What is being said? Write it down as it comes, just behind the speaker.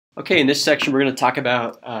Okay, in this section we're going to talk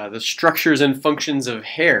about the structures and functions of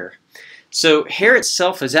hair. So hair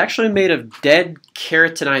itself is actually made of dead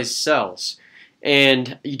keratinized cells.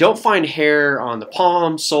 And you don't find hair on the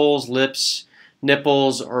palms, soles, lips,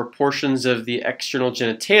 nipples, or portions of the external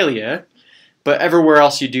genitalia, but everywhere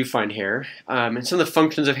else you do find hair. And some of the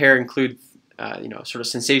functions of hair include sort of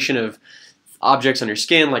sensation of objects on your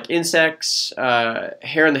skin like insects.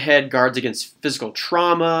 Hair on the head guards against physical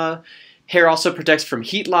trauma. Hair also protects from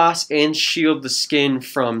heat loss and shield the skin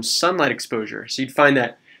from sunlight exposure. So you'd find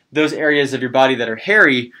that those areas of your body that are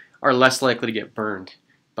hairy are less likely to get burned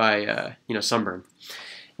by sunburn.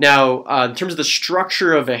 Now, in terms of the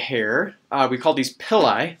structure of a hair, we call these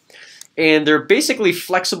pili, and they're basically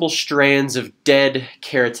flexible strands of dead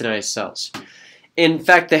keratinized cells. In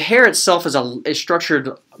fact, the hair itself is structured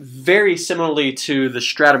very similarly to the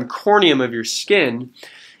stratum corneum of your skin,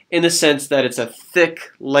 in the sense that it's a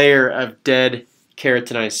thick layer of dead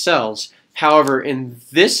keratinized cells. However, in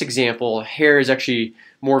this example, hair is actually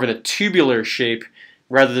more of in a tubular shape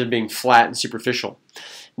rather than being flat and superficial.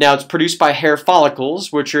 Now, it's produced by hair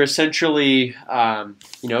follicles, which are essentially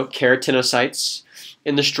keratinocytes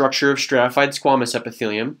in the structure of stratified squamous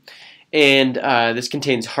epithelium. And this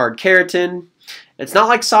contains hard keratin. It's not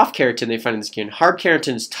like soft keratin they find in the skin. Hard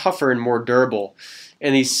keratin is tougher and more durable.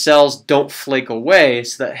 And these cells don't flake away,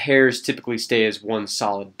 so that hairs typically stay as one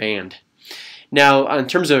solid band. Now, in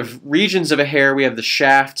terms of regions of a hair, we have the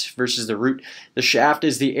shaft versus the root. The shaft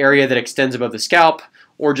is the area that extends above the scalp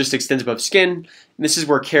or just extends above skin. And this is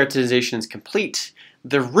where keratinization is complete.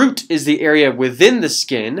 The root is the area within the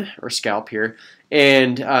skin, or scalp here,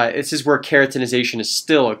 and this is where keratinization is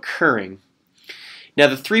still occurring. Now,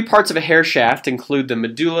 the three parts of a hair shaft include the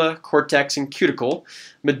medulla, cortex, and cuticle.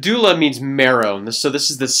 Medulla means marrow, so this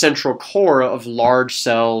is the central core of large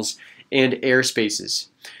cells and air spaces.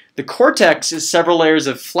 The cortex is several layers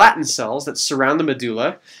of flattened cells that surround the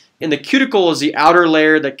medulla, and the cuticle is the outer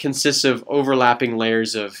layer that consists of overlapping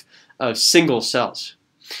layers of single cells.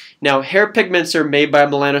 Now, hair pigments are made by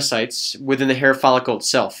melanocytes within the hair follicle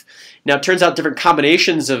itself. Now, it turns out different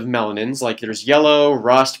combinations of melanins, like there's yellow,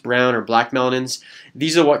 rust, brown, or black melanins,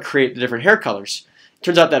 these are what create the different hair colors. It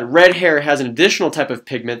turns out that red hair has an additional type of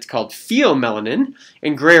pigment called pheomelanin,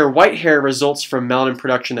 and gray or white hair results from melanin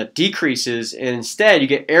production that decreases, and instead you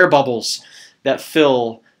get air bubbles that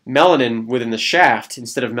fill melanin within the shaft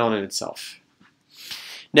instead of melanin itself.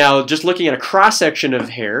 Now, just looking at a cross-section of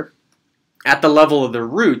hair, at the level of the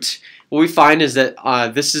root, what we find is that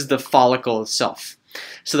this is the follicle itself.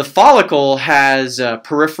 So the follicle has a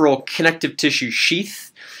peripheral connective tissue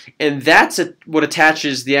sheath, and that's what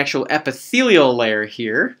attaches the actual epithelial layer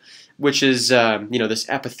here, which is this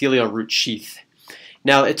epithelial root sheath.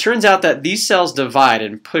 Now, it turns out that these cells divide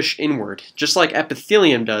and push inward, just like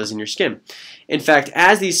epithelium does in your skin. In fact,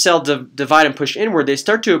 as these cells divide and push inward, they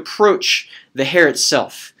start to approach the hair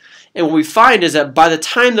itself. And what we find is that by the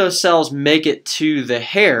time those cells make it to the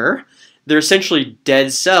hair, they're essentially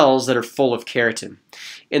dead cells that are full of keratin.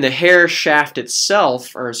 In the hair shaft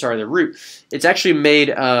itself, the root, it's actually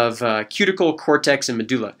made of cuticle, cortex, and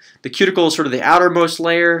medulla. The cuticle is sort of the outermost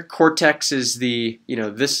layer, cortex is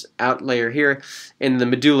this out layer here, and the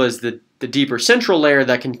medulla is the deeper central layer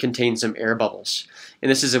that can contain some air bubbles. And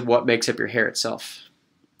this is what makes up your hair itself.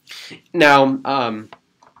 Now,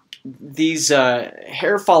 these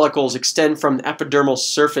hair follicles extend from the epidermal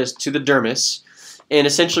surface to the dermis, and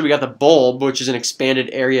essentially we got the bulb, which is an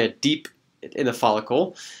expanded area deep in the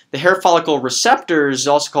follicle. The hair follicle receptors,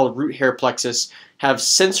 also called root hair plexus, have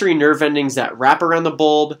sensory nerve endings that wrap around the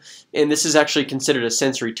bulb, and this is actually considered a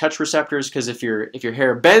sensory touch receptors because if your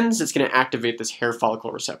hair bends, it's going to activate this hair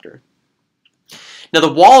follicle receptor. Now,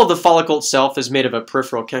 the wall of the follicle itself is made of a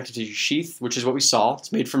peripheral connective tissue sheath, which is what we saw.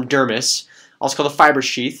 It's made from dermis, also called a fibrous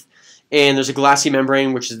sheath. And there's a glassy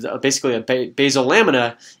membrane, which is basically a basal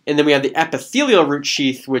lamina. And then we have the epithelial root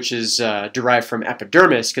sheath, which is derived from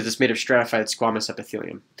epidermis because it's made of stratified squamous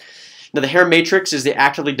epithelium. Now, the hair matrix is the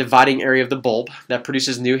actively dividing area of the bulb that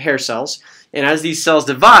produces new hair cells. And as these cells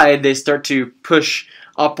divide, they start to push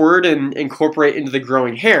upward and incorporate into the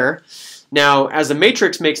growing hair. Now, as the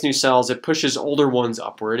matrix makes new cells, it pushes older ones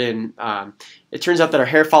upward, and it turns out that our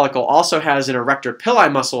hair follicle also has an erector pili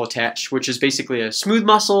muscle attached, which is basically a smooth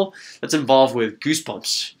muscle that's involved with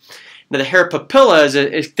goosebumps. Now, the hair papilla is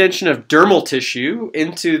an extension of dermal tissue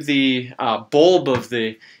into the bulb of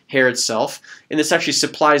the hair itself, and this actually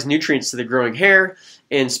supplies nutrients to the growing hair,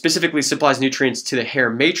 and specifically supplies nutrients to the hair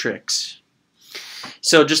matrix.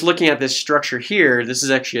 So just looking at this structure here, this is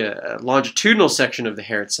actually a longitudinal section of the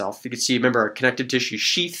hair itself. You can see, remember, our connective tissue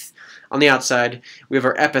sheath on the outside. We have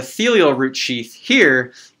our epithelial root sheath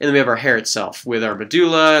here, and then we have our hair itself with our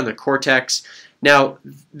medulla and the cortex. Now,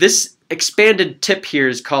 this expanded tip here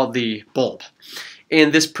is called the bulb.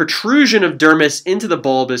 And this protrusion of dermis into the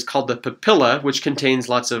bulb is called the papilla, which contains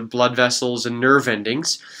lots of blood vessels and nerve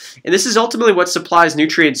endings. And this is ultimately what supplies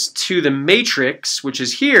nutrients to the matrix, which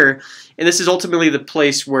is here. And this is ultimately the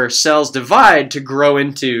place where cells divide to grow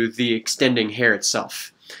into the extending hair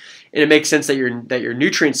itself. And it makes sense that your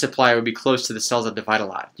nutrient supply would be close to the cells that divide a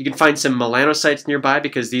lot. You can find some melanocytes nearby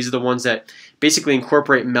because these are the ones that basically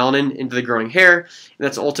incorporate melanin into the growing hair. And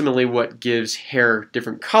that's ultimately what gives hair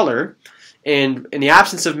different color. And in the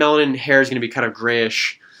absence of melanin, hair is going to be kind of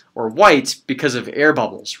grayish or white because of air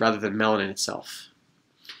bubbles rather than melanin itself.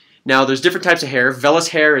 Now, there's different types of hair. Vellus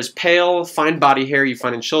hair is pale, fine body hair you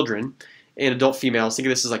find in children and adult females. Think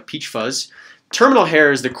of this as like peach fuzz. Terminal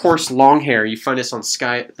hair is the coarse, long hair. You find this on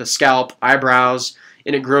the scalp, eyebrows,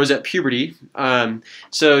 and it grows at puberty.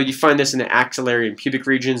 So you find this in the axillary and pubic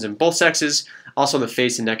regions in both sexes, also on the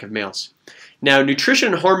face and neck of males. Now,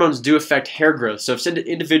 nutrition and hormones do affect hair growth. So if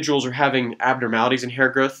individuals are having abnormalities in hair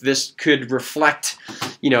growth, this could reflect,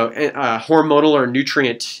 hormonal or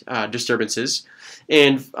nutrient disturbances.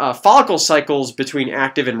 And follicle cycles between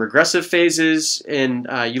active and regressive phases, and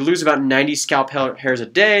you lose about 90 scalp hairs a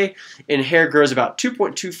day, and hair grows about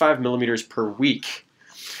 2.25 millimeters per week.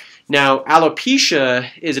 Now,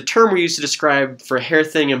 alopecia is a term we use to describe for hair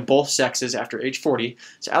thinning in both sexes after age 40.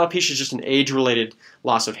 So alopecia is just an age-related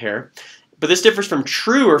loss of hair. But this differs from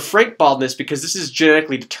true or frank baldness because this is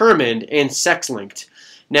genetically determined and sex-linked.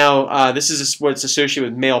 Now, this is what's associated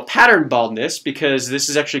with male pattern baldness because this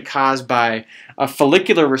is actually caused by a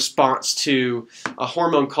follicular response to a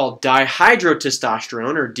hormone called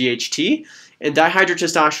dihydrotestosterone, or DHT. And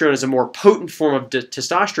dihydrotestosterone is a more potent form of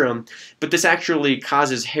testosterone, but this actually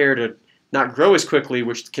causes hair to not grow as quickly,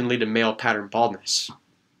 which can lead to male pattern baldness.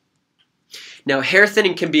 Now, hair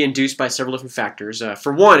thinning can be induced by several different factors.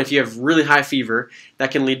 For one, if you have really high fever,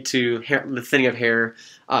 that can lead to the thinning of hair.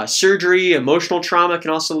 Surgery, emotional trauma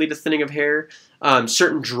can also lead to thinning of hair.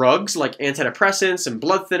 Certain drugs like antidepressants and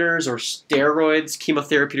blood thinners or steroids,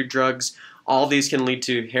 chemotherapeutic drugs, all these can lead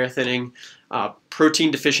to hair thinning.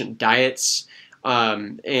 Protein-deficient diets.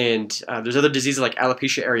 There's other diseases like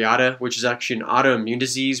alopecia areata, which is actually an autoimmune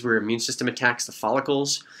disease where your immune system attacks the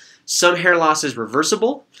follicles. Some hair loss is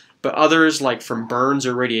reversible, but others, like from burns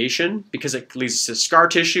or radiation, because it leads to scar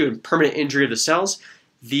tissue and permanent injury of the cells,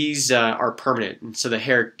 these are permanent, and so the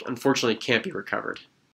hair unfortunately can't be recovered.